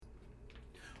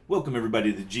Welcome,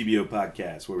 everybody, to the GBO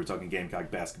podcast, where we're talking Gamecock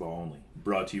basketball only.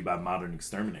 Brought to you by Modern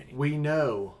Exterminating. We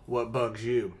know what bugs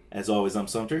you. As always, I'm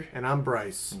Sumter. And I'm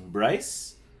Bryce.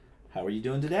 Bryce, how are you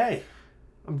doing today?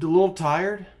 I'm a little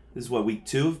tired. This is what, week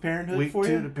 2 of parenthood Week for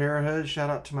 2 you? to parenthood. Shout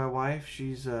out to my wife.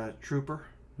 She's a trooper.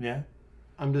 Yeah?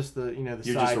 I'm just the You're side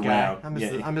just guy. around.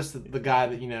 I'm just the guy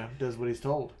that does what he's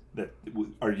told.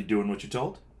 Are you doing what you're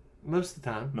told? Most of the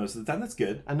time. Most of the time, that's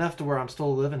good. Enough to where I'm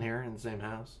still living here in the same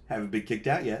house. Haven't been kicked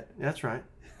out yet. That's right.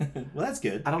 Well, that's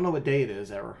good. I don't know what day it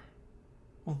is ever.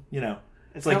 Well,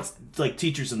 it's not- like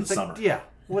teachers in the summer. Yeah.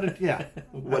 What is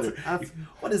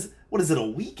What is it, a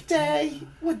weekday?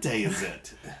 What day is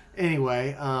it?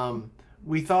 Anyway,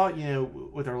 we thought,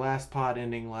 with our last pod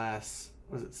ending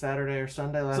was it Saturday or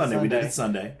Sunday? Sunday. We did it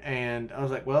Sunday. And I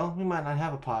was like, well, we might not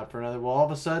have a pod for another. Well, all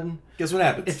of a sudden... Guess what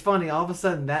happens? It's funny. All of a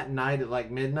sudden, that night at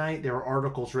like midnight, there were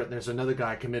articles written. There's another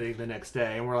guy committing the next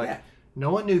day. And we're like,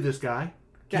 No one knew this guy.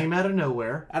 Came out of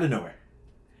nowhere. Out of nowhere.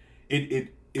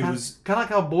 It was... Kind of like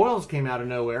how Boyles came out of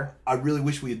nowhere. I really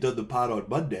wish we had done the pod on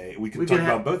Monday. We could talk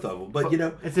about both of them. But,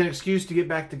 It's an excuse to get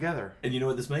back together. And you know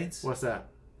what this means? What's that?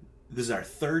 This is our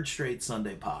third straight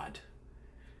Sunday pod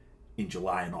in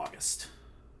July and August.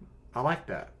 I like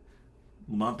that.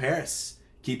 Lamont Paris,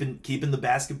 keeping the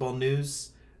basketball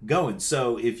news going.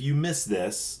 So if you missed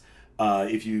this,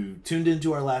 if you tuned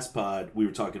into our last pod, we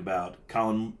were talking about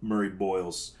Colin Murray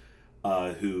Boyles,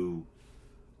 who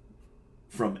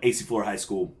from AC Flora High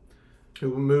School,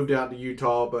 Who moved out to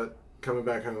Utah, but coming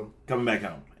back home.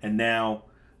 And now,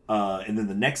 and then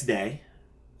the next day,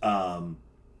 Arden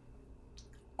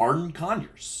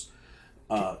Conyers.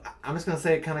 I'm just going to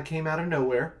say it kind of came out of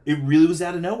nowhere. It really was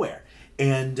out of nowhere.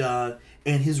 And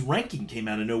his ranking came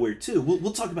out of nowhere, too.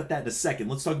 We'll talk about that in a second.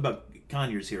 Let's talk about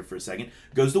Conyers here for a second.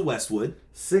 Goes to Westwood.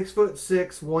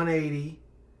 6'6", 180,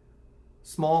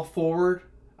 small forward.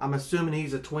 I'm assuming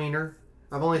he's a tweener.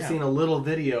 I've only seen a little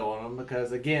video on him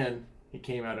because, again, he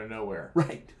came out of nowhere.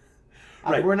 Right.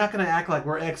 We're not going to act like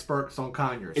we're experts on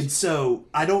Conyers. And so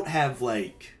I don't have,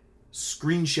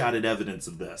 screenshotted evidence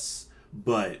of this,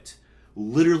 but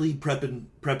literally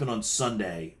prepping on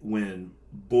Sunday when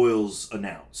Boyles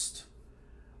announced,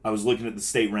 I was looking at the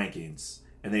state rankings,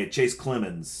 and they had Chase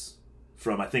Clemens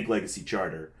from, I think, Legacy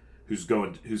Charter, who's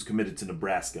committed to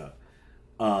Nebraska.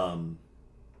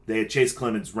 They had Chase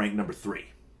Clemens ranked number 3.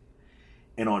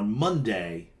 And on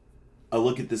Monday, I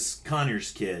look at this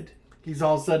Conyers kid. He's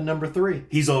all of a sudden number 3.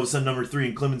 He's all of a sudden number 3,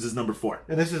 and Clemens is number 4.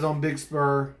 And this is on Big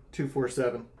Spur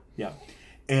 247. Yeah.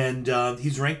 And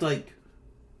he's ranked,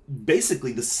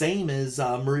 basically the same as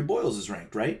Murray Boyles is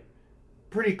ranked, right?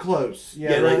 Pretty close.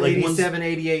 Yeah, like 87,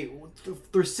 88.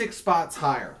 They're 6 spots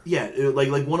higher. Yeah, like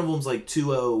one of them's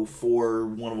 204,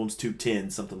 one of them's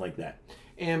 210, something like that.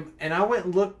 And I went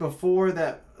and looked before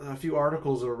that. A few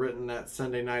articles were written that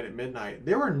Sunday night at midnight.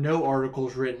 There were no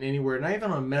articles written anywhere, not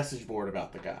even on a message board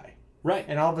about the guy. Right.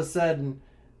 And all of a sudden,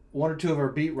 1 or 2 of our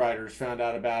beat writers found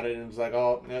out about it and was like,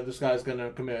 oh, yeah, this guy's going to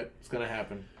commit. It's going to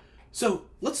happen. So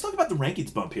let's talk about the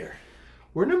rankings bump here.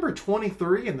 We're number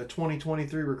 23 in the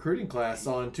 2023 recruiting class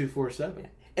on 247.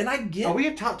 And I get... Are we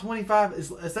at top 25? Is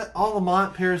that all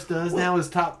Lamont Paris does now is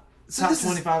top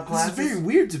 25 classes? This is very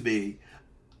weird to me.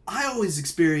 I always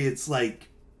experience, like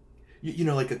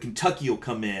a Kentucky will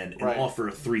come in and offer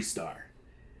a 3-star.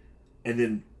 And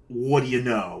then, what do you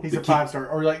know? He's a 5-star.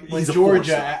 Or when he's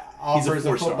Georgia a offers a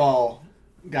 4-star. Football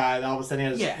guy, all of a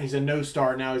sudden he's a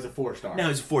no-star, now he's a 4-star. Now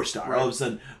he's a 4-star. Right. All of a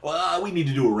sudden, we need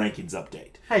to do a rankings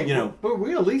update. Hey, but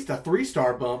we at least a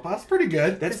 3-star bump. That's pretty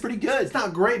good. That's pretty good. It's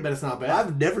not great, but it's not bad.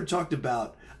 I've never talked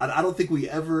about... I don't think we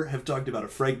ever have talked about a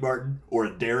Frank Martin or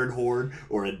a Darren Horn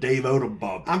or a Dave Odom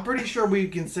bump. I'm pretty sure we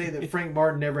can say that Frank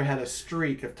Martin never had a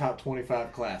streak of top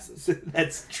 25 classes.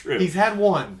 That's true. He's had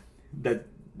one.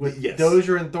 Yes.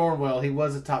 Dozier and Thornwell, he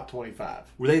was a top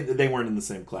 25. Were they weren't in the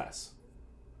same class?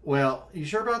 Well, you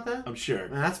sure about that? I'm sure.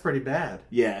 Man, that's pretty bad.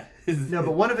 Yeah. No,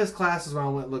 but one of his classes, when I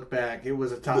went and looked back, it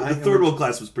was a top... The third world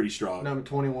class was pretty strong. Number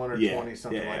 21 or 20,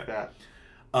 something like that.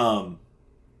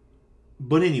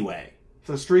 But anyway...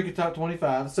 So streak of top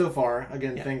 25 so far.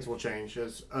 Again, things will change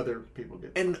as other people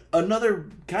get. And another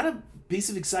kind of piece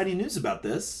of exciting news about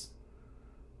this.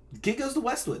 The kid goes to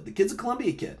Westwood. The kid's a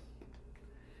Columbia kid.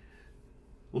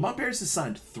 Lamont Paris has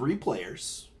signed 3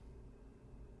 players.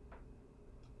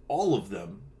 All of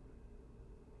them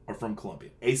are from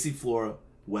Columbia. AC Flora,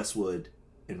 Westwood,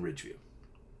 and Ridgeview.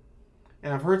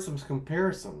 And I've heard some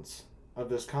comparisons of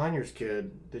this Conyers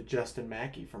kid to Justin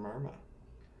Mackey from Irma.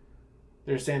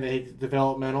 They're saying that he's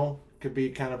developmental, could be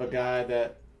kind of a guy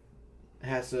that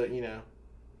has to,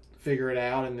 figure it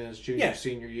out in his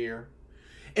senior year.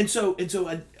 And so,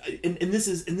 this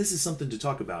is something to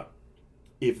talk about.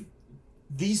 if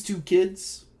these two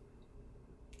kids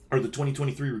are the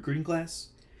 2023 recruiting class,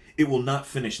 it will not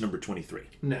finish number 23.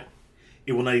 No.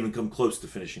 It will not even come close to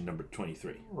finishing number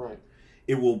 23. Right.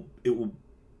 It will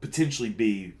potentially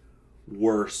be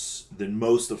worse than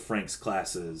most of Frank's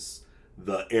classes,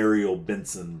 the Ariel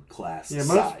Benson class.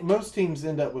 Yeah, most teams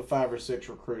end up with 5 or 6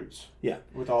 recruits. Yeah.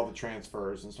 With all the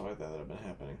transfers and stuff like that have been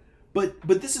happening. But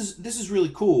this is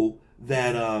really cool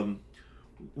that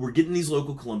we're getting these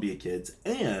local Columbia kids,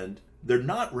 and they're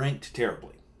not ranked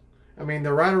terribly. I mean,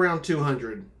 they're right around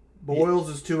 200. Boyles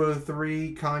is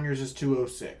 203. Conyers is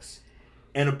 206.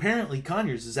 And apparently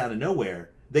Conyers is out of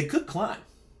nowhere. They could climb.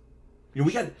 You know,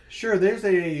 we got Sure, there's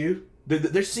AAU.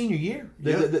 their senior year.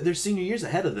 Yep. Their senior year's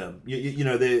ahead of them. You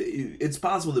know, it's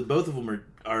possible that both of them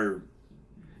are.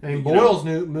 I mean, Boyles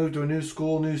moved to a new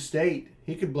school, new state.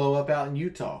 He could blow up out in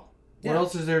Utah. Yeah. What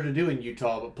else is there to do in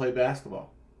Utah but play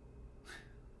basketball?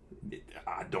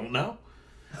 I don't know.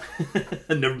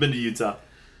 I've never been to Utah.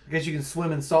 I guess you can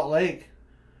swim in Salt Lake.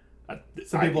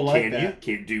 Some people like that.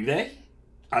 Can't do they?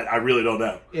 I really don't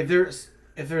know. If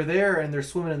they're there and they're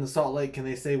swimming in the Salt Lake, can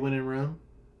they say when in Rome?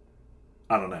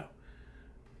 I don't know.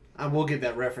 We'll get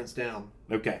that reference down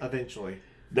Okay. eventually.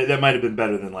 That might have been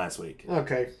better than last week.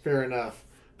 Okay, fair enough.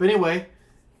 But anyway,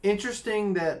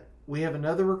 interesting that we have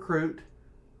another recruit.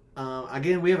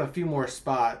 Again, we have a few more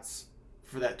spots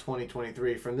for that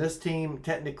 2023. From this team,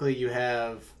 technically you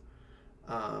have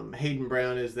Hayden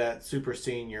Brown is that super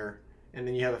senior, and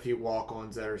then you have a few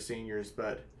walk-ons that are seniors,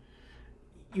 but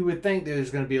you would think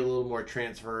there's going to be a little more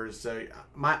transfers. So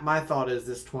my thought is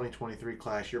this 2023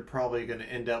 class, you're probably going to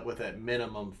end up with at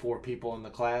minimum 4 people in the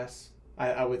class,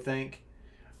 I would think.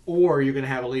 Or you're going to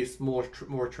have at least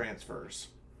more transfers.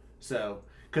 So,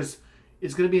 because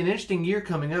it's going to be an interesting year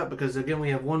coming up because, again, we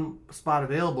have 1 spot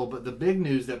available. But the big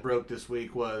news that broke this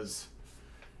week was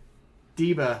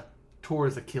Deba tore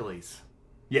his Achilles.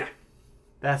 Yeah.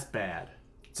 That's bad.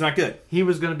 It's not good. He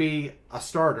was going to be a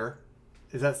starter.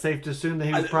 Is that safe to assume that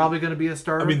he was probably going to be a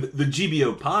starter? I mean, the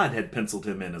GBO pod had penciled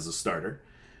him in as a starter.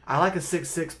 I like a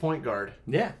 6'6" point guard.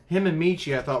 Yeah. Him and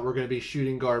Michi, I thought were going to be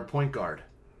shooting guard, point guard.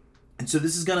 And so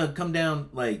this is going to come down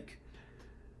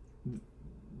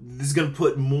this is going to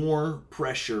put more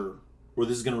pressure, or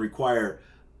this is going to require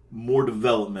more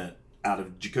development out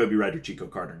of Jacoby Wright or Chico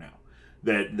Carter now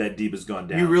that Deba's gone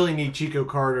down. You really need Chico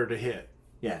Carter to hit.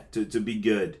 Yeah, to be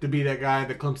good. To be that guy at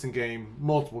the Clemson game,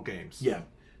 multiple games. Yeah,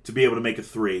 to be able to make a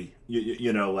 3,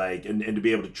 and to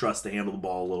be able to trust to handle the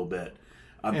ball a little bit.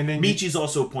 And then Michi's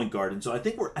also a point guard, and so I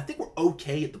think we're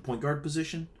okay at the point guard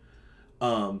position.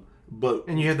 But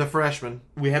you had the freshmen.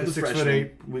 We have the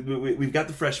 6'8". freshmen. We've got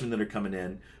the freshmen that are coming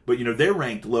in, but they're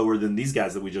ranked lower than these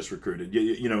guys that we just recruited.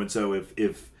 And so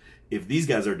if these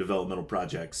guys are developmental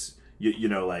projects,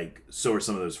 so are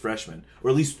some of those freshmen,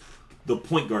 or at least the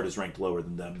point guard is ranked lower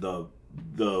than them.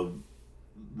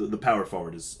 The power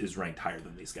forward is ranked higher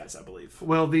than these guys, I believe.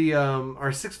 Well, the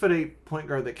our 6'8" point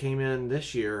guard that came in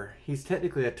this year, he's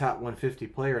technically a top 150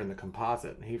 player in the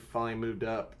composite. He finally moved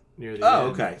up near the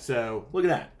end. Okay. So look at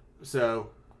that. So,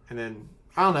 and then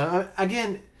I don't know.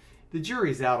 Again, the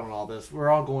jury's out on all this. We're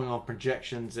all going on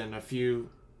projections and a few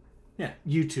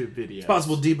YouTube videos. It's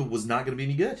possible Deba was not going to be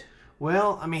any good.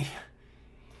 Well, I mean,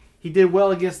 he did well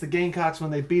against the Gamecocks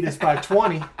when they beat us by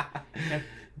 20.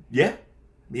 Yeah,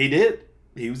 he did.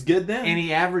 He was good then. And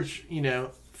he averaged,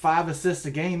 5 assists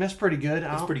a game. That's pretty good.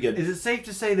 That's pretty good. Is it safe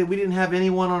to say that we didn't have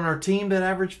anyone on our team that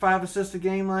averaged 5 assists a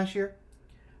game last year?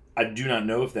 I do not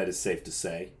know if that is safe to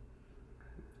say.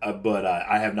 But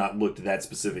I have not looked at that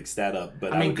specific stat up.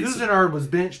 But I mean, Cousinard was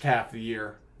benched half the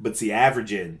year. But see,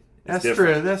 averaging. That's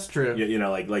true. That's true.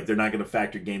 Like they're not going to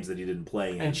factor games that he didn't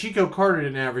play in. And Chico Carter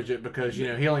didn't average it because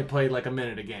he only played like a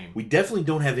minute a game. We definitely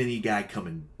don't have any guy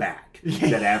coming back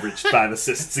that averaged 5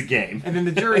 assists a game. And then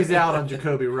the jury's out on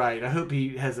Jacoby Wright. I hope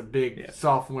he has a big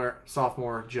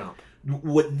sophomore jump.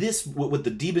 What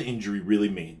the Deba injury really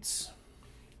means.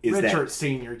 Redshirt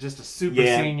senior, just a super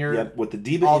senior. Yeah. What the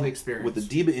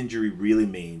Deba injury really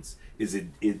means is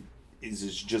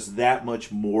it's just that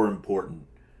much more important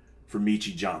for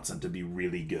Michi Johnson to be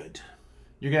really good.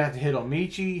 You're gonna have to hit on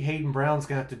Michi. Hayden Brown's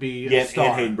gonna have to be a star.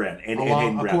 And Hayden Brown, and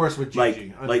Hayden Brown. Of course, with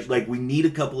Gigi. Like we need a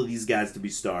couple of these guys to be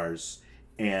stars,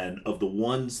 and of the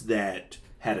ones that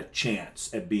had a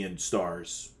chance at being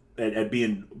stars, at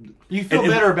being. You feel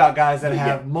better about guys that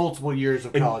have multiple years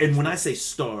of college. And when I say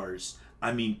stars,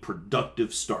 I mean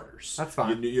productive starters. That's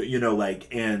fine. And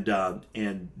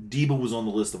Deba was on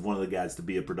the list of one of the guys to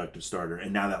be a productive starter,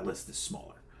 and now that list is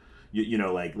smaller.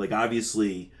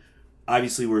 Obviously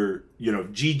we're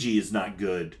if Gigi is not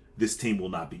good, this team will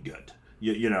not be good.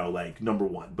 You know, like number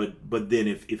one. But then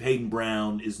if Hayden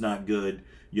Brown is not good,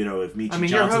 you know, if Michi you're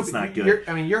Johnson's not good.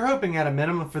 You're hoping at a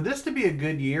minimum for this to be a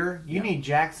good year. You need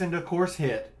Jackson to, of course,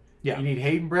 hit. Yeah. You need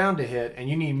Hayden Brown to hit, and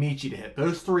you need Michi to hit.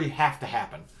 Those three have to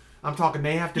happen. I'm talking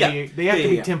they have to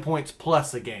be 10 points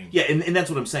plus a game. Yeah, and that's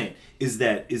what I'm saying. Is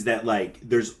that like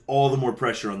there's all the more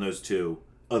pressure on those two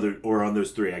on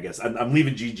those three, I guess. I'm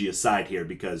leaving Gigi aside here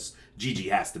because Gigi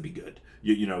has to be good.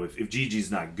 You know, if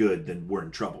Gigi's not good, then we're in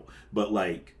trouble. But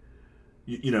like,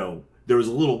 you know, there was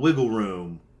a little wiggle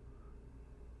room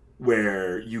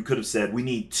where you could have said we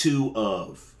need two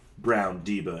of Brown,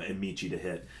 Deba, and Michi to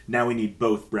hit. Now we need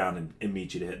both Brown and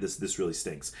Michi to hit. This really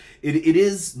stinks. It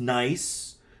is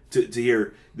nice to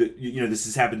hear that, you know, this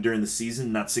has happened during the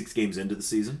season, not 6 games into the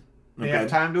season. They have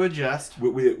time to adjust,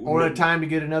 or time to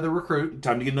get another recruit.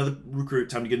 Time to get another recruit.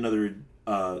 Time to get another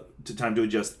time to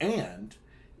adjust, and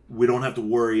we don't have to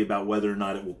worry about whether or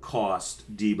not it will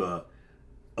cost Deba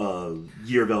a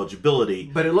year of eligibility.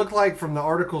 But it looked like from the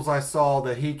articles I saw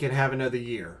that he can have another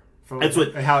year. That's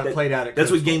what how it played out at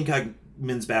That's Coastal. what Gamecock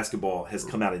men's basketball has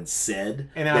come out and said.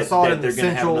 And I saw it in they're the going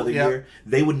to have Central, another year.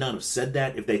 They would not have said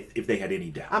that if they had any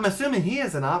doubt. I'm assuming he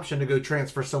has an option to go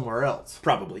transfer somewhere else.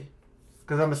 Probably.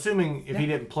 Because I'm assuming if he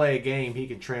didn't play a game, he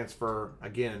can transfer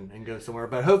again and go somewhere.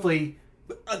 But hopefully...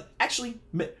 Actually,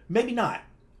 maybe not.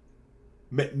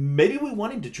 Maybe we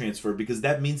want him to transfer because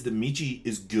that means that Michi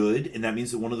is good, and that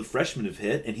means that one of the freshmen have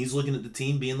hit, and he's looking at the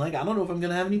team being like, I don't know if I'm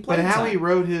going to have any playing time. But how time. he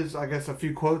wrote his, I guess, a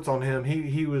few quotes on him,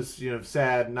 he was, you know,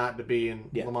 sad not to be in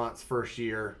Lamont's first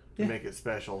year to make it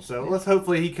special. So let's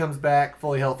hopefully he comes back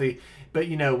fully healthy. But,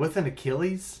 you know, with an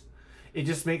Achilles, it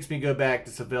just makes me go back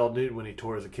to Savell Newton when he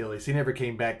tore his Achilles. He never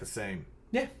came back the same.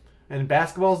 Yeah. And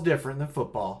basketball's different than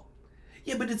football.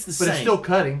 Yeah, but it's the same. But it's still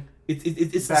cutting. It's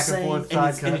back the same, and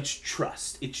forth, and it's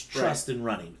trust. It's trust in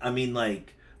running. I mean,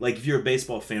 like if you're a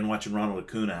baseball fan watching Ronald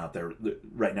Acuna out there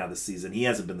right now this season, he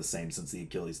hasn't been the same since the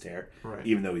Achilles tear,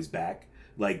 even though he's back.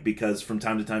 Like, because from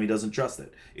time to time he doesn't trust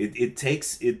it. It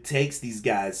takes these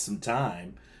guys some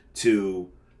time to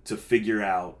figure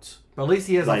out. But at least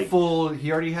he has a full.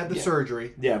 He already had the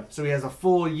surgery. Yeah. So he has a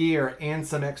full year and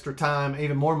some extra time,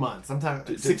 even more months.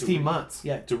 Sometimes 16 months.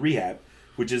 Yeah, to rehab,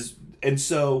 which is, and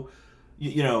so.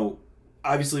 You know,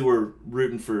 obviously we're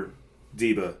rooting for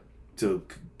Deba to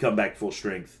come back full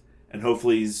strength, and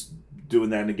hopefully he's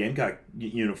doing that in a Gamecock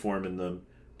uniform in the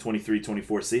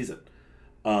 23-24 season.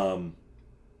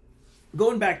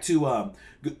 Going back to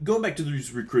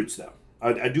these recruits, though,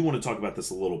 I do want to talk about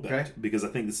this a little bit because I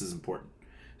think this is important.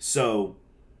 So,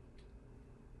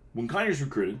 when Conyers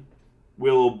recruited, we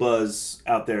had a little buzz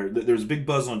out there. There's a big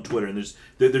buzz on Twitter, and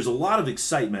there's a lot of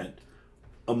excitement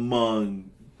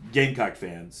among Gamecock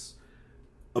fans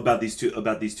about these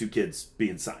two kids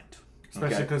being signed,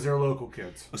 especially because they're local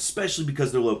kids. Especially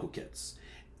because they're local kids,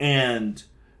 and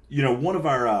you know, one of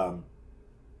our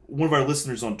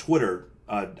listeners on Twitter,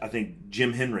 I think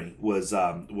Jim Henry was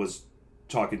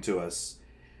talking to us,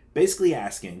 basically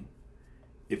asking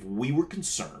if we were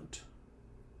concerned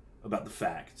about the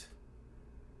fact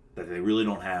that they really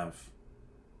don't have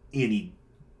any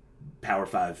Power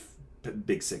 5,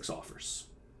 Big 6 offers.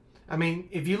 I mean,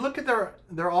 if you look at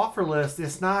their offer list,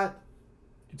 it's not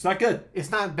good.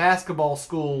 It's not basketball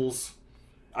schools.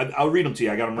 I'll read them to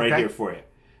you. I got them right here for you.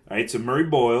 All right, so Murray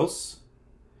Boyles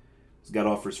has got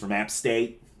offers from App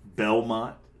State,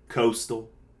 Belmont,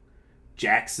 Coastal,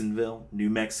 Jacksonville, New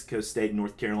Mexico State,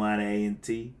 North Carolina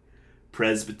A&T,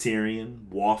 Presbyterian,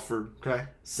 Wofford,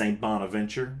 St.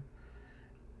 Bonaventure,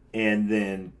 and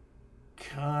then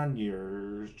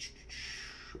Conyers.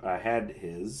 I had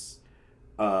his.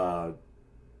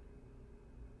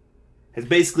 Has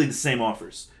basically the same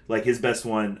offers. Like his best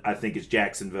one, I think, is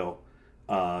Jacksonville,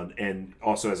 and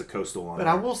also has a Coastal on it. But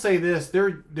I will say this: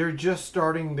 they're just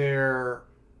starting their.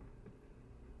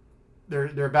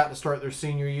 They're about to start their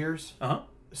senior years.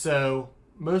 So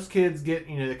most kids get,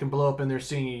 you know, they can blow up in their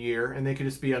senior year, and they could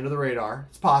just be under the radar.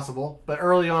 It's possible, but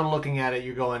early on, looking at it,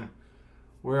 you're going,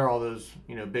 where are all those,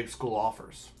 you know, big school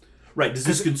offers? Right. Does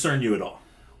this concern you at all?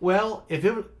 Well, if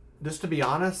it, just to be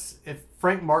honest, if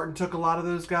Frank Martin took a lot of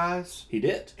those guys, he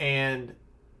did, and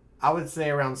I would say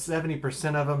around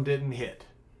 70% of them didn't hit.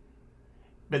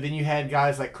 But then you had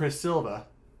guys like Chris Silva,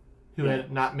 who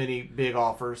had not many big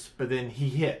offers, but then he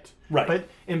hit. Right. But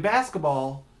in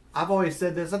basketball, I've always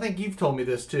said this. I think you've told me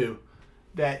this too,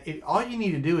 that all you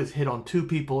need to do is hit on 2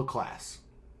 people a class.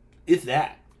 If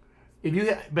that. If you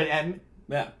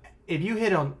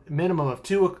hit on minimum of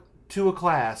two a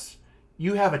class,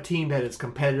 you have a team that is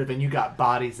competitive, and you got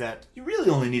bodies that... You really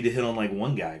only need to hit on, like,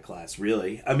 one guy a class,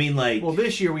 really. I mean, like... Well,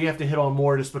 this year we have to hit on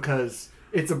more just because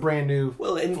it's a brand new.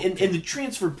 Well, and the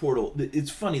transfer portal.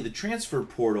 It's funny. The transfer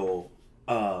portal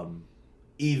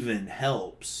even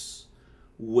helps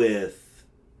with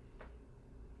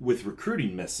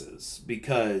recruiting misses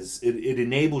because it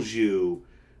enables you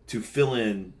to fill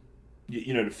in,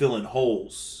 to fill in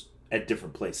holes at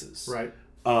different places. Right.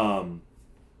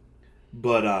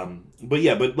 But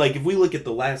like if we look at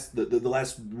the last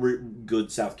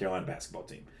good South Carolina basketball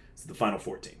team, it's the Final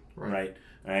Four team, right?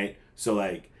 Right. So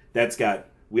like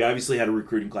we obviously had a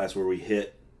recruiting class where we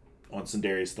hit on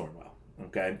Sindarius Thornwell,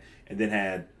 okay, and then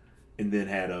had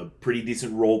a pretty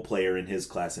decent role player in his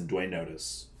class in Dwayne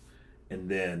Notice, and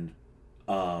then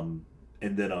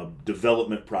a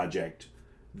development project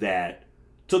that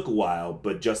took a while,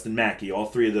 but Justin Mackey, all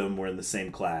three of them were in the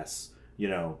same class,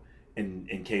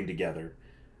 and came together.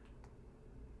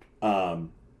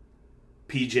 PJ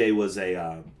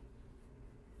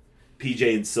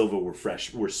and Silva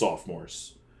were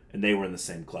sophomores, and they were in the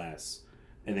same class.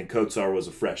 And then Kotsar was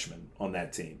a freshman on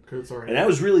that team. And that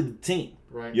was really the team.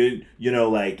 Right.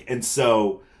 And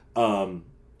so and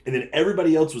then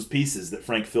everybody else was pieces that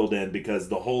Frank filled in because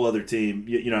the whole other team,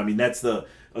 that's a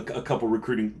couple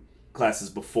recruiting classes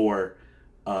before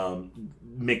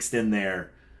mixed in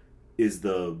there is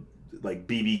the like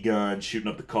BB gun shooting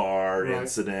up the car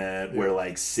incident where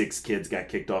like 6 kids got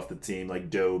kicked off the team, like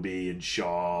Doby and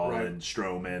Shaw and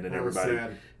Stroman and everybody.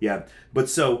 Yeah. But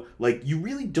so like you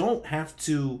really don't have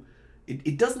to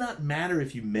it does not matter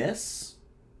if you miss.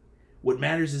 What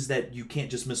matters is that you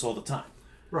can't just miss all the time.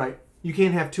 Right. You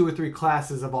can't have 2 or 3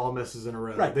 classes of all misses in a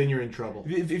row. Right. Then you're in trouble.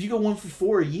 If you go 1 for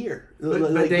 4 a year.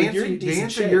 But to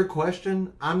answer your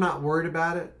question, I'm not worried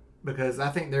about it. Because I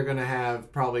think they're going to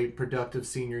have probably productive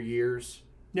senior years.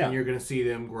 Yeah. And you're going to see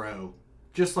them grow.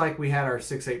 Just like we had our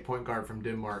 6'8" point guard from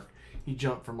Denmark. He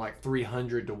jumped from like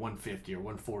 300 to 150 or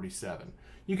 147.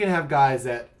 You can have guys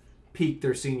that peak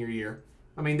their senior year.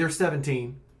 I mean, they're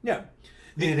 17. Yeah.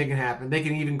 Anything can happen. They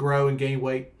can even grow and gain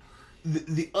weight.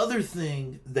 The other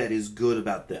thing that is good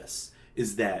about this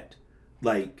is that,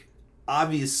 like,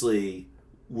 obviously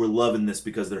we're loving this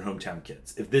because they're hometown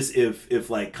kids. If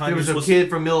like Conyers was a kid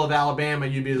from middle of Alabama,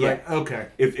 you'd be like, okay.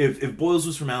 If Boyles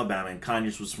was from Alabama and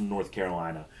Conyers was from North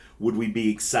Carolina, would we be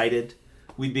excited?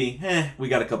 We'd be, we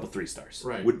got a couple 3 stars.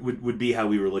 Right. Would be how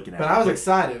we were looking at it. But I was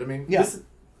excited.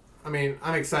 I mean,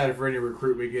 I'm excited for any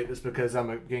recruit we get just because I'm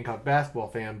a Gamecock basketball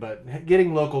fan. But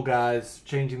getting local guys,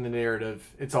 changing the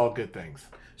narrative, it's all good things.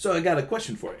 So I got a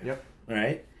question for you. Yep. All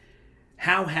right.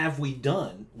 How have we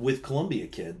done with Columbia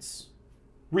kids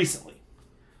recently?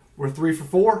 We're 3 for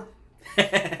 4.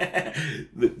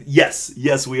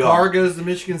 Yes, we are. Carr goes to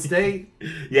Michigan State.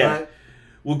 Yeah.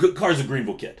 Well, Carr's a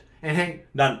Greenville kid. And Hank,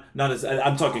 not as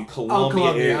I'm talking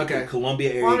Columbia area. Okay.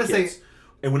 Columbia area kids.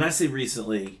 And when I say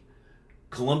recently,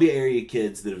 Columbia area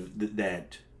kids that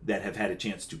have had a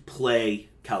chance to play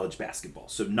college basketball.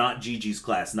 So not Gigi's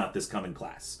class, not this coming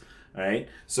class. All right.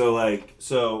 So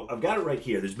I've got it right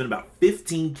here. There's been about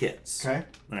 15 kids. Okay.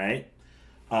 All right.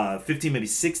 15, maybe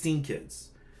 16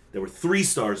 kids that were 3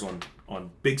 stars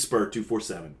on Big Spur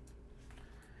 247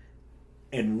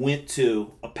 and went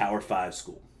to a Power 5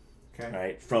 school. Okay.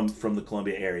 Right, from the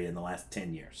Columbia area in the last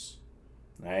 10 years.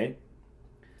 Right?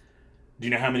 Do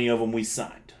you know how many of them we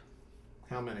signed?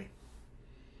 How many?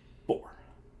 4.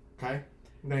 Okay.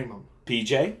 Name them.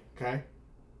 PJ. Okay.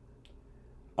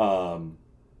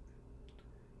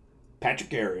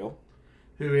 Patrick Ariel.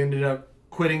 Who ended up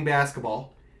quitting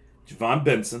basketball. Javon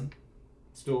Benson.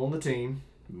 Still on the team.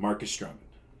 Marcus Stroman.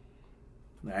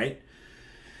 Right?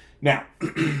 Now,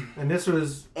 and this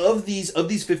was of these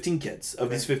 15 kids, 6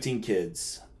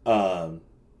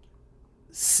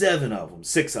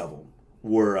 of them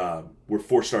were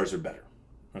 4 stars or better.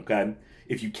 Okay,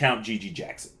 if you count Gigi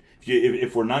Jackson,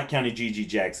 if we're not counting Gigi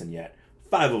Jackson yet,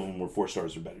 5 of them were 4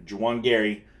 stars or better. Juwan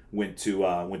Gary went to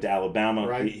Alabama.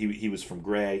 Right. He was from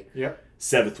Gray. Yep.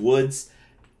 Seventh Woods.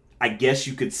 I guess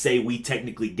you could say we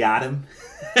technically got him.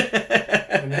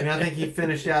 And then I think he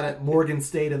finished out at Morgan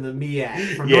State in the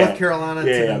MEAC. From North Carolina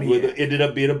to the MEAC. Ended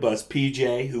up being a bust.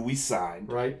 PJ, who we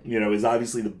signed, right? Is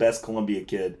obviously the best Columbia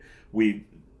kid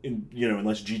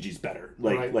unless Gigi's better.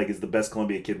 Like is the best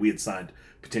Columbia kid we had signed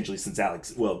potentially since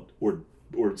Alex, or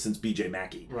since BJ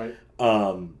Mackey. Right.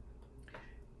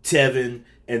 Tevin,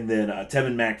 and then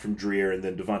Tevin Mack from Dreer, and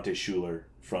then Devontae Schuler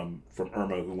from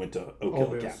Irmo, who went to Oak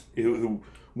Hill Academy. Who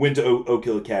went to Oak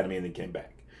Hill Academy and then came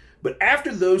back. But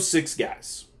after those 6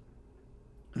 guys,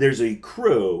 there's a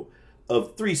crew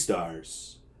of 3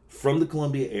 stars from the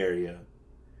Columbia area,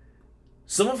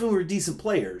 some of whom are decent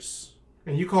players,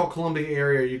 And you call Columbia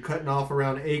area, are you cutting off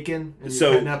around Aiken and So,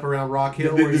 you're cutting up around Rock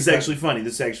Hill? This is actually funny.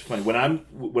 This is actually funny. When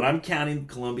I'm counting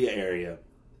the Columbia area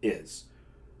is,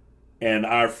 and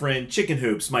our friend Chicken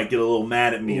Hoops might get a little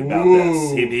mad at me about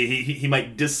this. He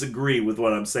might disagree with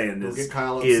what I'm saying.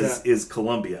 Is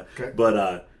Columbia, okay.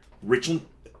 But Richland,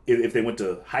 if they went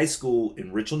to high school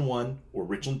in Richland 1 or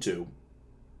Richland 2,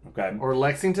 okay, or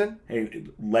Lexington, hey,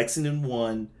 Lexington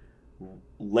 1,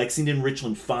 Lexington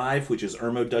Richland 5, which is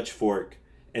Irmo Dutch Fork,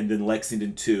 and then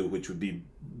Lexington 2, which would be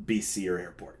BC or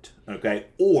Airport. Okay?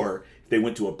 Or if they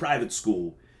went to a private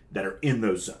school that are in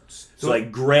those zones. So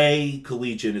like Gray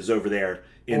Collegiate is over there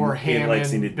in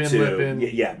Lexington Ben 2. Lippen,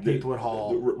 Yeah, Heathwood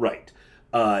Hall. Right.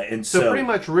 And so pretty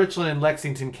much Richland and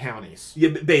Lexington counties. Yeah,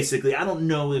 basically. I don't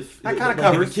know if that kind of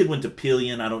covers. If a kid went to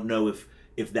Pillion, I don't know if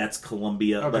that's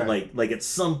Columbia, okay. But like at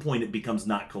some point it becomes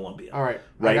not Columbia. All right.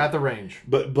 I got the range.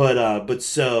 But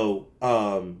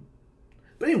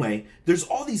anyway, there's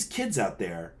all these kids out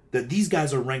there that these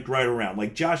guys are ranked right around,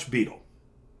 like Josh Beadle,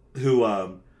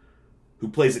 who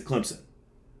plays at Clemson,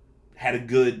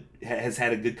 has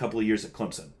had a good couple of years at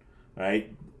Clemson,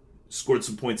 right? Scored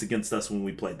some points against us when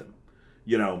we played them.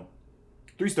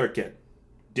 3-star kid,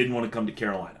 didn't want to come to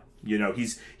Carolina.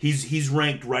 He's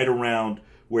ranked right around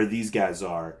where these guys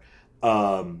are.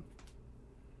 Guys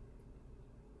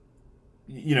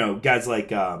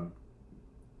like a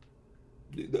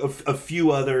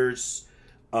few others.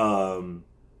 Robert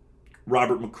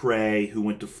McCray, who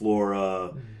went to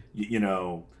Flora.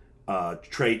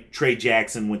 Trey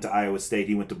Jackson went to Iowa State.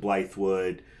 He went to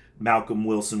Blythewood. Malcolm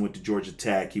Wilson went to Georgia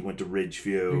Tech. He went to Ridgeview.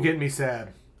 You're getting me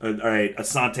sad. All right,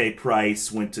 Asante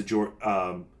Price went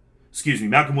to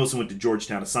Malcolm Wilson went to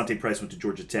Georgetown. Asante Price went to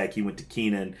Georgia Tech. He went to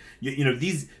Keenan.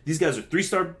 These guys are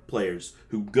 3-star players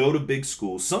who go to big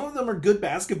schools. Some of them are good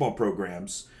basketball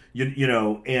programs. Like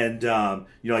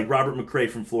Robert McCray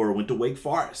from Florida went to Wake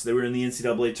Forest. They were in the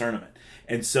NCAA tournament,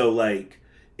 and so like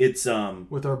it's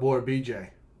with our boy BJ.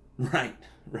 Right.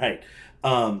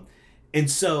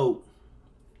 And so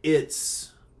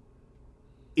it's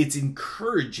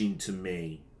encouraging to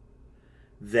me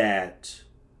that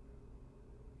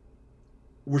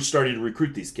we're starting to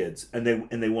recruit these kids and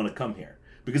they want to come here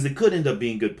because they could end up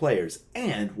being good players.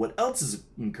 And what else is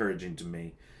encouraging to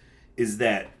me is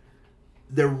that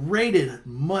they're rated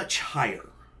much higher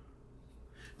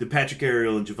than Patrick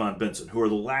Ariel and Javon Benson, who are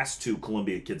the last two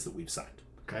Columbia kids that we've signed.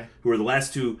 Okay. Who are the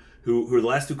last two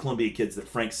Columbia kids that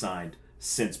Frank signed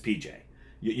since PJ.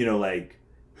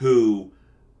 Who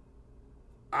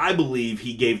I believe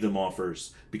he gave them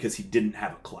offers because he didn't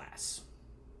have a class.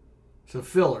 So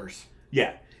fillers.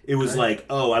 Yeah. It was like,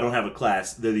 oh, I don't have a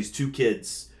class. There are these two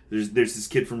kids. There's this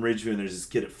kid from Ridgeview and there's this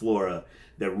kid at Flora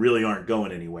that really aren't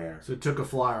going anywhere. So it took a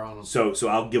flyer on them. So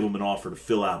I'll give them an offer to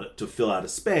fill out a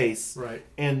space. Right.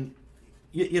 And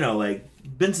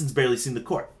Benson's barely seen the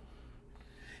court.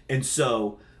 And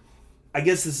so I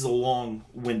guess this is a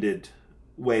long-winded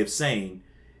way of saying,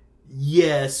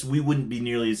 yes, we wouldn't be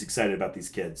nearly as excited about these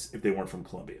kids if they weren't from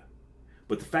Columbia.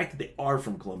 But the fact that they are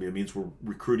from Columbia means we're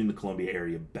recruiting the Columbia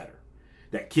area better.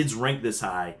 That kids ranked this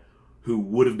high who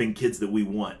would have been kids that we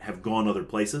want have gone other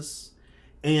places.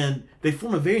 And they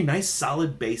form a very nice,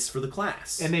 solid base for the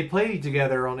class. And they played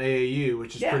together on AAU,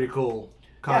 which is pretty cool.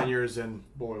 Conyers and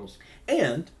Boyles.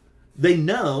 And they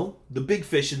know the big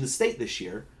fish in the state this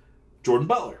year, Jordan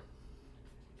Butler.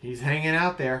 He's hanging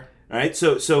out there. All right,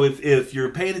 so if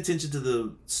you're paying attention to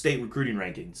the state recruiting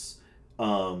rankings,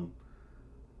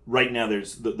 right now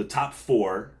there's the top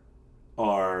 4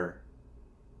 are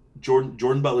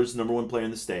Jordan Butler's the number 1 player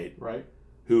in the state, right?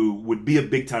 Who would be a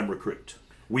big time recruit.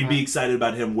 We'd be excited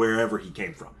about him wherever he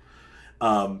came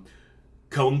from.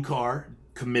 Cohen Carr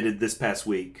committed this past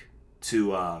week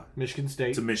to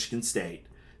Michigan State.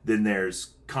 Then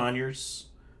there's Conyers,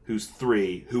 who's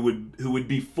 3, who would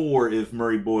be 4 if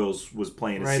Murray Boyles was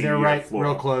playing a senior year at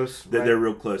Florida. Real close. They're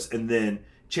real close. And then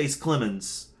Chase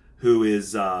Clemens, who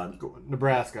is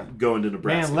Nebraska. Going to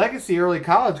Nebraska. Man, Legacy Early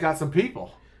College got some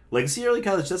people. Legacy Early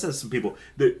College does have some people.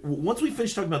 Once we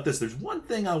finish talking about this, there's one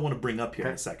thing I want to bring up here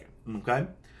in a second. Okay?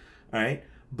 All right?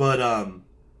 But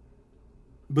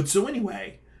so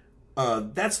anyway,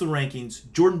 that's the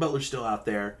rankings. Jordan Butler's still out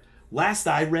there. Last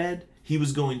I read, he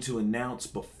was going to announce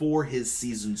before his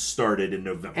season started in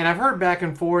November. And I've heard back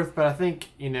and forth, but I think,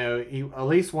 he at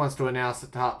least wants to announce the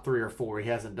top 3 or 4. He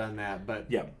hasn't done that, but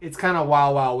it's kind of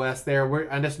wild, wild west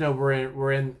there. I just know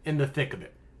we're in the thick of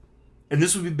it. And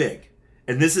this would be big.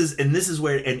 And this is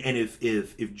where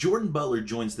if Jordan Butler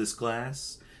joins this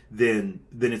class, then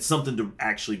it's something to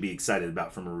actually be excited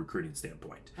about from a recruiting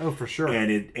standpoint. Oh, for sure.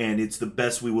 And it's the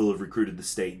best we will have recruited the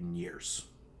state in years.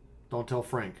 Don't tell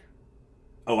Frank.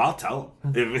 Oh, I'll tell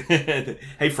him.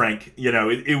 Hey, Frank,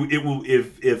 it will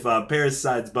if Paris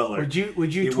sides Butler.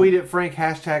 Would you tweet at Frank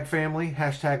 #family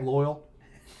 #loyal?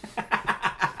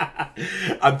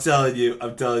 I'm telling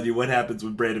you what happens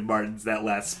when Brandon Martin's that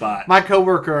last spot. My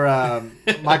coworker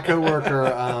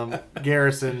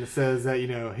Garrison says that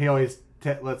he always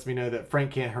lets me know that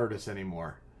Frank can't hurt us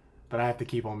anymore, but I have to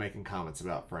keep on making comments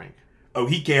about Frank. Oh,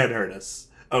 he can hurt us.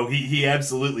 Oh, he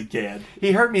absolutely can.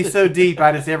 He hurt me so deep,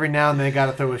 I just every now and then got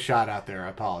to throw a shot out there. I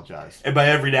apologize. And by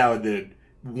every now and then,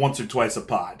 once or twice a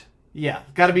pod. Yeah,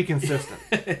 got to be consistent.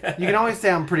 You can always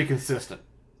say I'm pretty consistent.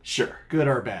 Sure. Good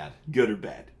or bad. Good or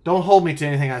bad. Don't hold me to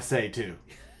anything I say, too.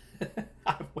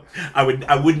 I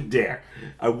wouldn't dare.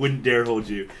 I wouldn't dare hold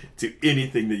you to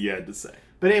anything that you had to say.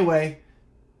 But anyway,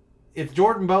 if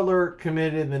Jordan Butler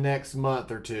committed in the next month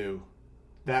or two,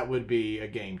 that would be a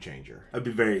game changer. I'd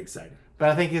be very excited. But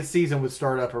I think his season would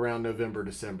start up around November,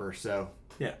 December. So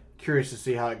yeah, curious to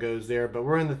see how it goes there. But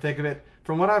we're in the thick of it.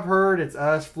 From what I've heard, it's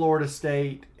us, Florida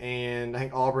State, and I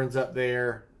think Auburn's up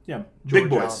there. Yeah, Georgia, big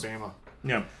boys. Alabama.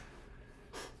 Yeah.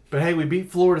 But hey, we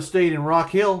beat Florida State in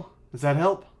Rock Hill. Does that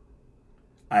help?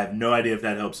 I have no idea if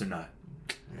that helps or not.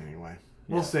 Anyway,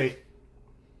 we'll see.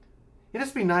 It'd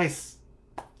just be nice.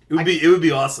 It would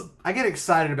be awesome. I get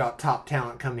excited about top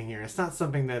talent coming here. It's not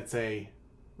something that's a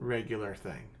regular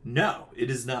thing. No, it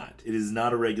is not. It is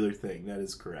not a regular thing. That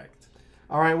is correct.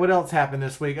 All right, what else happened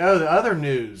this week? Oh, the other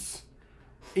news.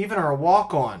 Even our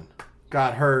walk-on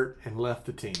got hurt and left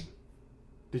the team.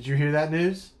 Did you hear that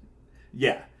news?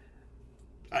 Yeah.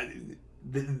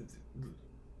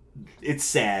 It's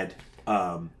sad.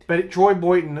 But Troy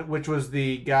Boyton, which was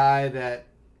the guy that,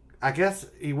 I guess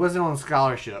he wasn't on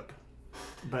scholarship,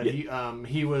 but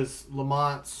he was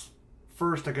Lamont's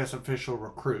first, I guess, official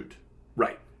recruit.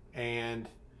 Right. And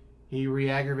he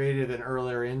re-aggravated an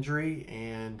earlier injury,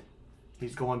 and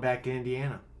he's going back to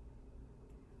Indiana.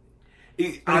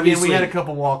 Again, we had a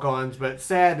couple walk-ons, but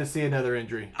sad to see another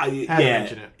injury. Had to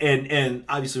mention it. And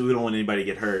obviously we don't want anybody to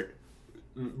get hurt.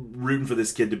 Rooting for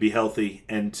this kid to be healthy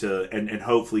and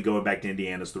hopefully going back to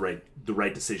Indiana is the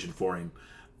right decision for him.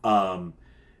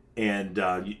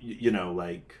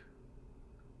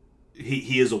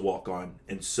 He is a walk-on,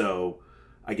 and so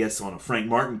I guess on a Frank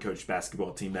Martin coached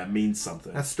basketball team that means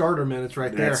something. That's starter minutes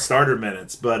right there. That's starter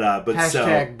minutes, but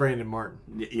hashtag Brandon Martin.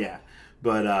 Yeah,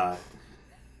 but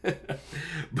by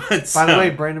the way,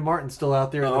 Brandon Martin's still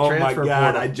out there in the transfer portal. Oh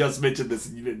my God! I just mentioned this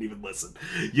and you didn't even listen.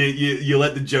 You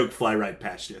let the joke fly right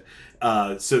past you,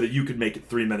 so that you could make it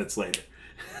 3 minutes later.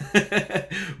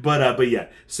 but yeah.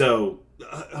 So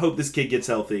hope this kid gets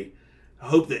healthy.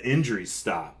 Hope the injuries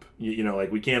stop. We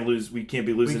can't be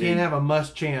losing. We can't have a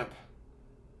Muschamp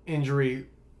injury.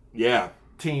 Yeah.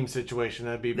 Team situation.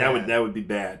 That'd be bad. That would be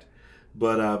bad.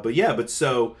 But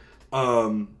so.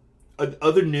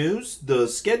 Other news, the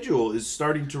schedule is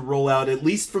starting to roll out, at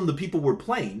least from the people we're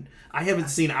playing. I haven't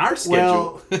seen our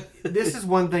schedule. Well, this is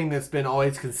one thing that's been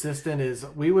always consistent is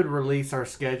we would release our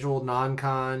schedule,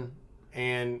 non-con,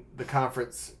 and the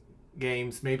conference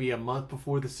games maybe a month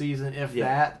before the season, if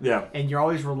that. Yeah. And you're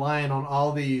always relying on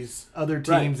all these other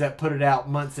teams that put it out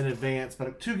months in advance.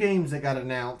 But 2 games that got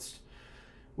announced.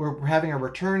 We're having a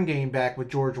return game back with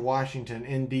George Washington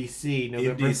in D.C.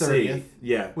 November 30th.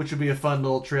 Yeah. Which would be a fun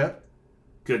little trip.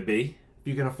 Could be. If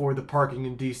you can afford the parking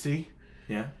in D.C.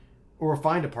 Yeah. Or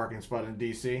find a parking spot in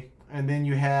D.C. And then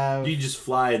you have... You just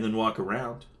fly and then walk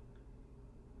around.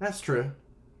 That's true.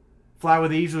 Fly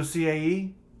with Ease with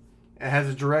CAE. It has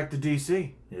a direct to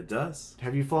D.C. It does.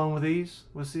 Have you flown with Ease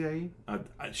with CAE?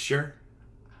 Sure.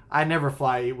 I never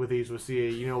fly with Ease with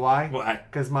CAE. You know why? Why?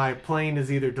 Because my plane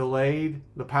is either delayed,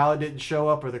 the pilot didn't show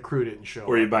up, or the crew didn't show up.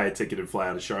 Or you buy a ticket and fly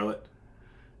out of Charlotte.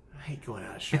 I hate going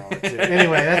out of Charlotte, too.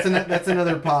 Anyway, that's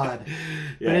another pod.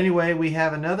 Yeah. But anyway, we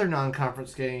have another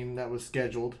non-conference game that was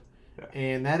scheduled,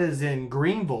 and that is in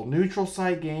Greenville. Neutral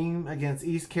site game against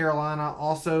East Carolina.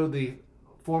 Also, the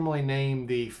formerly named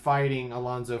the Fighting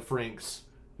Alonzo Franks,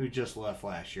 who just left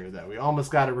last year. That we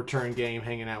almost got a return game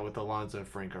hanging out with Alonzo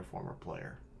Frank, our former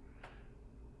player.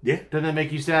 Yeah. Doesn't that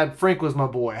make you sad? Frank was my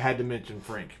boy. I had to mention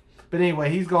Frank. But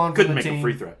anyway, he's gone from the team. Couldn't make a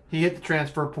free throw. He hit the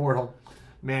transfer portal.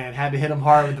 Man, had to hit him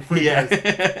hard with the free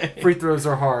throws. Free throws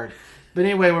are hard. But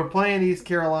anyway, we're playing East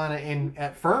Carolina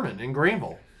at Furman in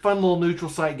Greenville. Fun little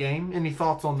neutral site game. Any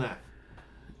thoughts on that?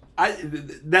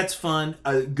 That's fun.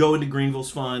 Going to Greenville's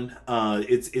fun.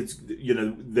 It's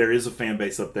there is a fan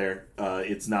base up there.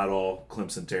 It's not all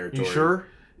Clemson territory. You sure?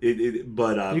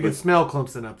 But you can smell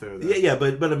Clemson up there, though. Yeah,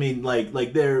 but I mean,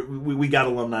 like there, we got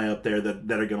alumni up there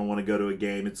that are going to want to go to a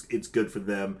game. It's good for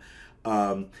them.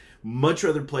 Much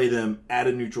rather play them at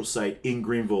a neutral site in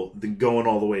Greenville than going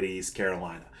all the way to East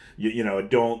Carolina. You know,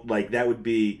 don't like that would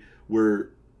be where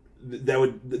there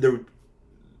would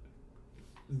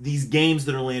these games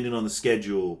that are landing on the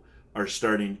schedule are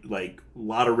starting like a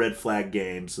lot of red flag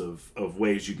games of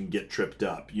ways you can get tripped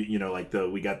up. You know, like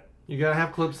You gotta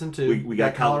have Clemson too. we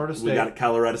got Colorado State. We got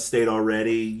Colorado State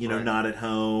already. You know, Right. not at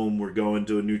home. We're going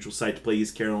to a neutral site to play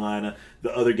East Carolina.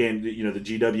 The other game, you know, the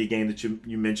GW game that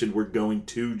you mentioned, we're going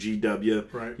to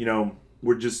GW. Right. You know,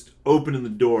 we're just opening the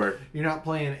door. You're not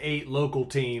playing 8 local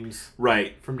teams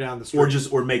Right. from down the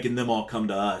street. Or making them all come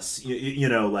to us. You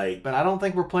know, like But I don't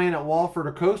think we're playing at Walford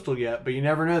or Coastal yet. But you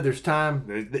never know. There's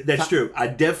time. that's true. I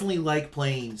definitely like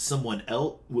playing someone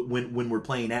else when we're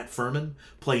playing at Furman.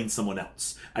 Playing someone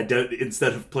else. I don't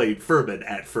instead of playing Furman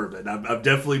at Furman. I'm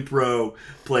definitely pro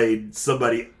playing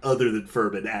somebody other than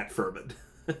Furman at Furman.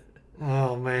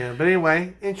 Oh man! But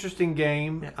anyway, interesting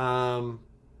game.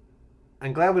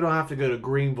 I'm glad we don't have to go to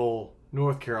Greenville,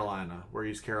 North Carolina, where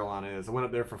East Carolina is. I went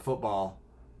up there for football.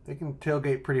 They can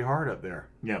tailgate pretty hard up there.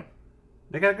 Yeah.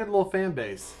 They got a good little fan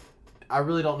base. I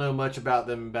really don't know much about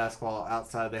them in basketball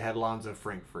outside they had Lonzo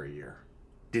Frank for a year.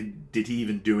 Did he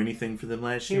even do anything for them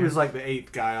last He year? was like the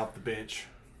 8th guy off the bench.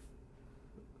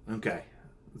 Okay.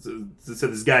 So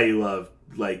this guy you love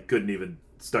like couldn't even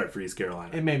start for East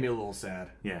Carolina. It made me a little sad.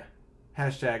 Yeah.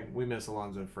 Hashtag we miss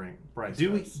Alonzo Frank. Bryce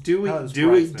Do we? does. Do we? How does Do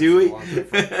Bryce we? miss Do we? Alonzo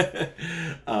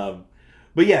Frank?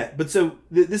 But yeah. But so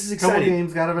this is Couple exciting.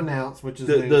 games got to announce, which is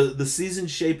The season's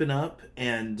shaping up,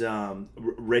 and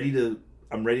ready to.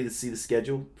 I'm ready to see the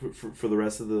schedule for the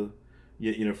rest of the,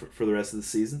 for the rest of the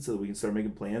season, so that we can start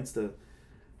making plans to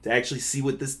actually see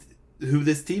who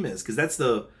this team is, because that's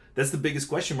the biggest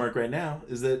question mark right now,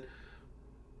 is that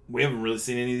we haven't really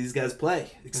seen any of these guys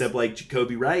play except like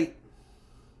Jacoby Wright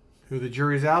who the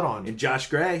jury's out on. and Josh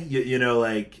Gray,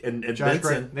 and Josh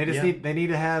Benson. Gray. They need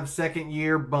to have second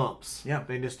year bumps. Yeah.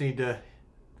 They just need to.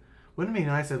 Wouldn't it be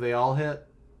nice if they all hit?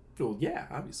 Well, yeah,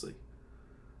 obviously.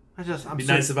 I'm It'd be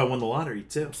nice if I won the lottery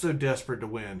too. so desperate to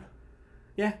win.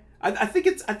 Yeah, I think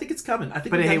it's coming. I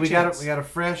think. But hey, we got chance. a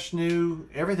fresh new.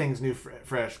 Everything's new,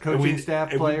 fresh coaching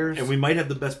staff, and players, and we might have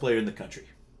the best player in the country.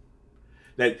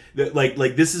 That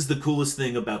like this is the coolest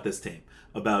thing about this team,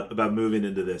 about moving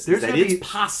into this, is that it's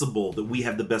possible that we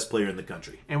have the best player in the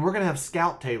country. And we're gonna have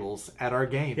scout tables at our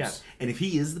games. Yeah, and if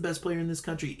he is the best player in this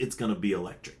country, it's gonna be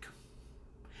electric.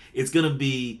 It's gonna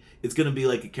be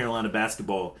like a Carolina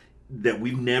basketball that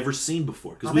we've never seen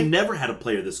before, because we've never had a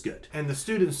player this good. And the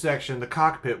student section, the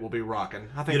cockpit will be rocking.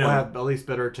 I think we'll have at least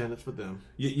better attendance with them.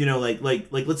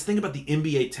 Like let's think about the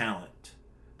NBA talent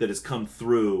that has come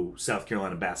through South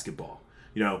Carolina basketball.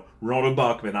 Ronald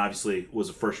Bachman obviously was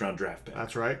a first-round draft pick.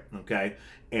 That's right. Okay,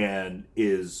 and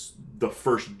is the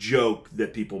first joke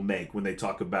that people make when they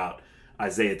talk about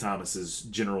Isaiah Thomas's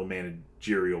general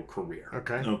managerial career.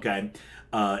 Okay,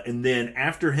 and then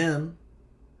after him,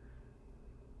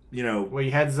 well,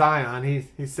 you had Zion.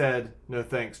 He said no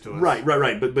thanks to us.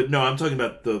 Right. But no, I'm talking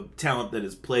about the talent that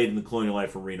has played in the Colonial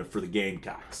Life Arena for the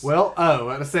Gamecocks. Well, I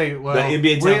was to say, The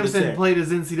NBA Williamson played his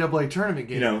NCAA tournament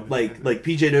game. Like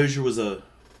PJ Dozier was a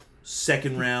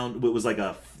second round. It was like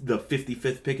the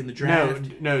 55th pick in the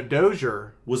draft. No,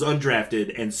 Dozier was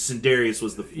undrafted, and Sindarius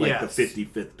was the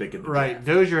 55th pick in the draft. Right,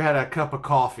 Dozier had a cup of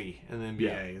coffee in the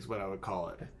NBA, is what I would call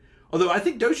it. Although I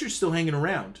think Dozier's still hanging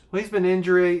around. Well, he's been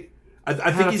injury.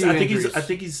 I think he's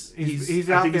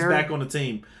back on the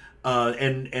team.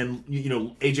 And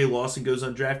AJ Lawson goes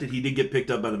undrafted. He did get picked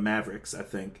up by the Mavericks, I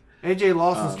think. AJ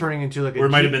Lawson's turning into like or it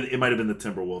might have been the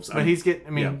Timberwolves. But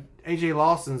AJ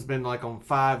Lawson's been like on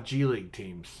 5 G League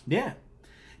teams. Yeah.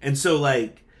 And so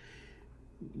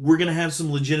we're going to have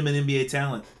some legitimate NBA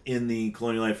talent in the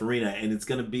Colonial Life Arena, and it's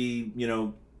going to be,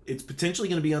 it's potentially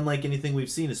going to be unlike anything we've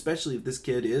seen, especially if this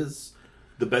kid is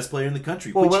the best player in the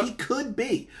country, which he could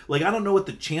be. I don't know what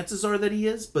the chances are that he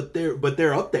is, but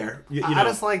they're up there. I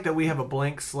just like that we have a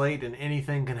blank slate and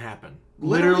anything can happen.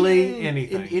 Literally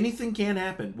anything. Anything can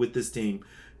happen with this team.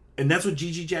 And that's what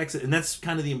Gigi Jackson, and that's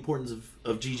kind of the importance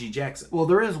of Gigi Jackson. Well,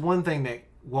 there is one thing that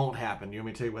won't happen. You want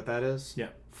me to tell you what that is? Yeah.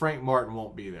 Frank Martin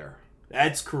won't be there.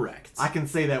 That's correct. I can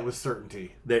say that with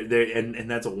certainty.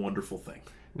 And that's a wonderful thing.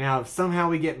 Now, if somehow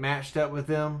we get matched up with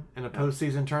them in a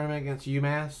postseason tournament against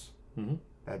UMass,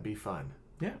 that'd be fun.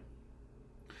 Yeah.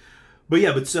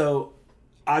 But so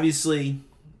obviously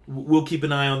we'll keep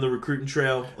an eye on the recruiting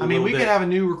trail. We could have a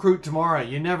new recruit tomorrow.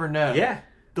 You never know. Yeah.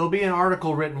 There'll be an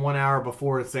article written 1 hour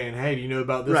before it saying, "Hey, do you know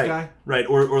about this guy?" Right.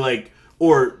 Or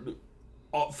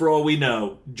for all we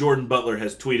know, Jordan Butler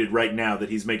has tweeted right now that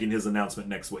he's making his announcement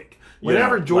next week.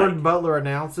 Whenever Jordan Butler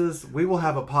announces, we will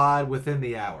have a pod within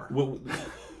the hour.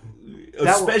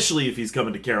 Especially if he's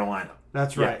coming to Carolina.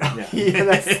 That's right. Yeah.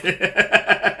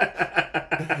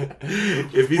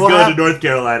 If he's going to North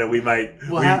Carolina, we might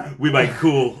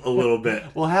cool a little bit.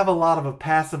 We'll have a lot of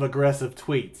passive aggressive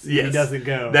tweets if he doesn't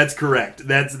go. That's correct.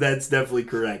 That's definitely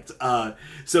correct.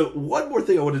 So one more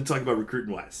thing I wanted to talk about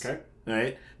recruiting wise. Okay. All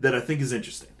right. That I think is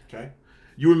interesting. Okay.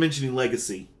 You were mentioning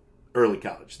Legacy Early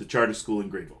College, the charter school in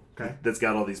Greenville. Okay. That's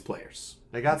got all these players.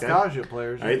 They got scholarship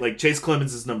players. Right? Like Chase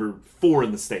Clemens is number 4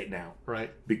 in the state now.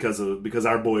 Right. Because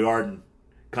our boy Arden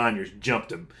Conyers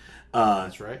jumped him.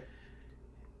 That's right.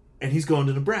 And he's going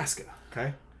to Nebraska.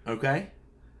 Okay. Okay?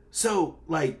 So,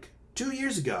 like, 2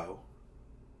 years ago,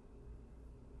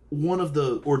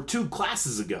 2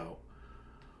 classes ago,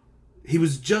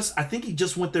 I think he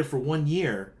just went there for 1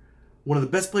 year. One of the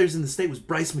best players in the state was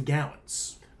Bryce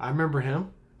McGowens. I remember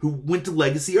him. Who went to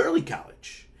Legacy Early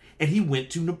College. And he went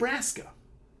to Nebraska.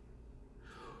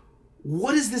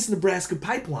 What is this Nebraska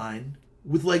pipeline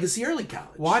with Legacy Early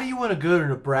College? Why do you want to go to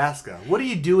Nebraska? What do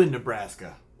you do in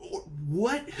Nebraska?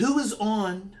 Who is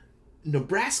on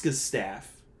Nebraska's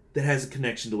staff that has a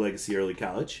connection to Legacy Early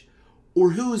College? Or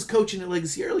who is coaching at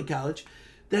Legacy Early College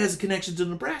that has a connection to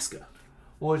Nebraska?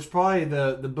 Well, it's probably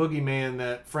the boogeyman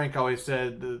that Frank always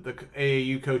said the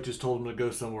AAU coaches told him to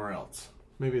go somewhere else.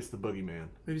 Maybe it's the boogeyman.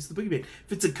 If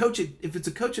it's a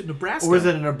coach at Nebraska, or is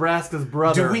it Nebraska's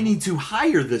brother? Do we need to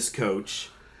hire this coach?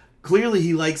 Clearly,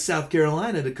 he likes South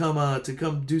Carolina to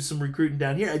come do some recruiting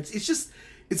down here.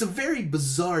 It's a very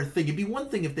bizarre thing. It'd be one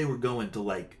thing if they were going to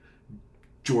like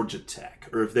Georgia Tech,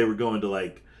 or if they were going to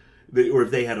or if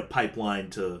they had a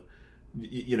pipeline to,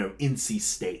 NC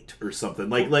State or something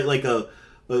like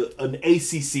an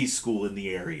ACC school in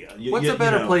the area. What's a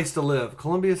better place to live,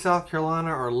 Columbia, South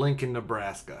Carolina, or Lincoln,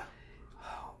 Nebraska?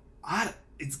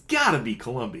 It's got to be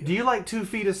Columbia. Do you like 2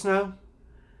 feet of snow?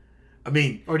 I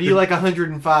mean... Or do you like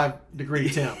 105-degree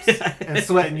temps and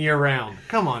sweating year-round?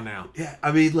 Come on now. Yeah,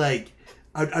 I mean, like,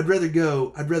 I'd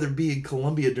rather be in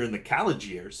Columbia during the college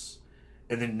years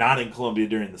and then not in Columbia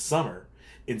during the summer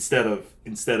instead of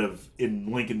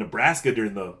in Lincoln, Nebraska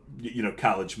during the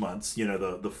college months,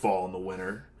 the fall and the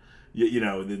winter,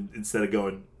 instead of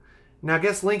going. Now I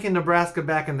guess Lincoln, Nebraska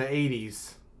back in the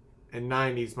 80s and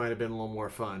 90s might have been a little more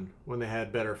fun when they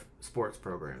had better sports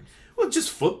programs. Well,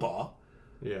 just football.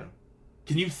 Yeah.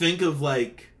 Can you think of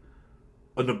a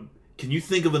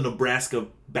Nebraska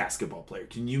basketball player?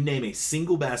 Can you name a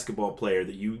single basketball player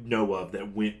that you know of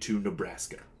that went to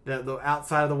Nebraska? The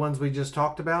outside of the ones we just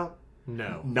talked about?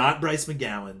 No. Not Bryce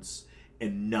McGowens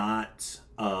and not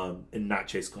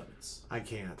Chase Clemens. I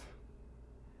can't.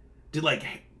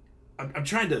 I'm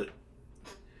trying to.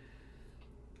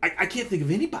 I can't think of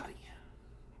anybody.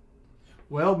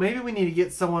 Well, maybe we need to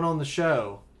get someone on the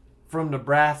show from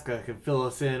Nebraska who can fill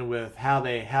us in with how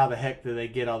the heck do they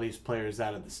get all these players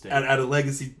out of the state? Out of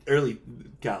Legacy Early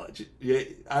College. Yeah,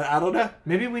 I don't know.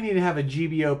 Maybe we need to have a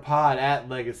GBO pod at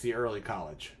Legacy Early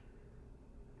College.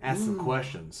 Ask some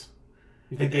questions.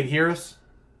 You think they'd hear us?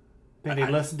 Think they'd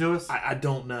listen to us? I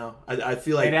don't know. I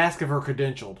feel like... They'd ask if we're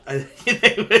credentialed.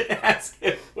 They would ask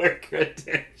if we're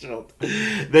credentialed.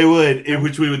 They would, in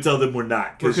which we would tell them we're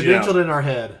not. We're credentialed in our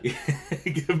head.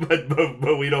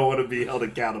 but we don't want to be held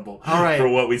accountable for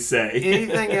what we say.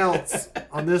 Anything else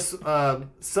on this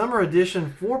summer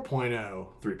edition 4.0?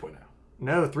 3.0.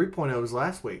 No, 3.0 was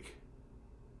last week.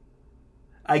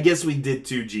 I guess we did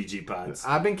 2 GG pods.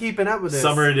 I've been keeping up with this.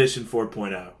 Summer edition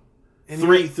 4.0.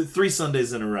 Three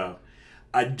Sundays in a row.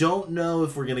 I don't know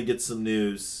if we're going to get some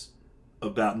news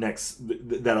about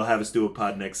that'll have us do a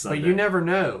pod next Sunday. But you never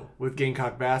know with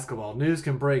Gamecock basketball. News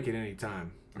can break at any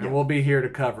time. And we'll be here to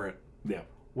cover it. Yeah.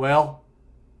 Well,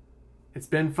 it's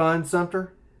been fun,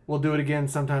 Sumter. We'll do it again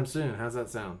sometime soon. How's that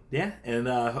sound? Yeah, and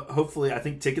hopefully I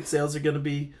think ticket sales are going to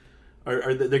be...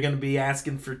 they're going to be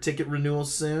asking for ticket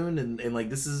renewals soon, and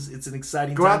it's an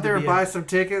exciting time. Go out there and buy some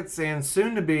tickets, and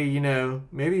soon to be,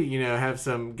 maybe have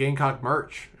some Gamecock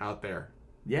merch out there.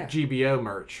 Yeah, GBO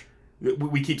merch.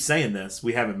 We keep saying this,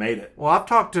 we haven't made it. Well, I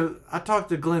talked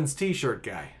to Glenn's T-shirt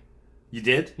guy. You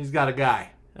did? He's got a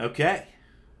guy. Okay.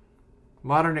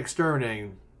 Modern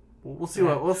Exterminating. We'll see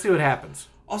what happens.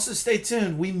 Also, stay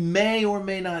tuned. We may or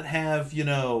may not have if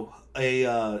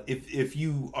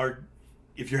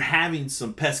you're having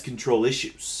some pest control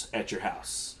issues at your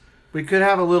house. We could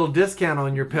have a little discount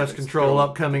on your pest control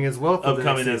upcoming as well.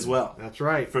 That's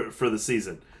right. For the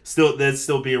season. That's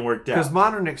still being worked out. Because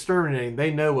Modern Exterminating,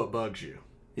 they know what bugs you.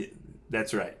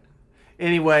 That's right.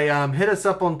 Anyway, hit us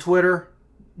up on Twitter,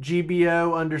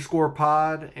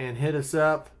 GBO_pod, and hit us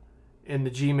up in the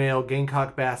Gmail,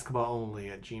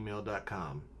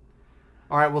 GamecockBasketballOnly@gmail.com.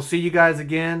 All right, we'll see you guys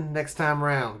again next time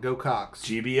around. Go Cox.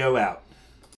 GBO out.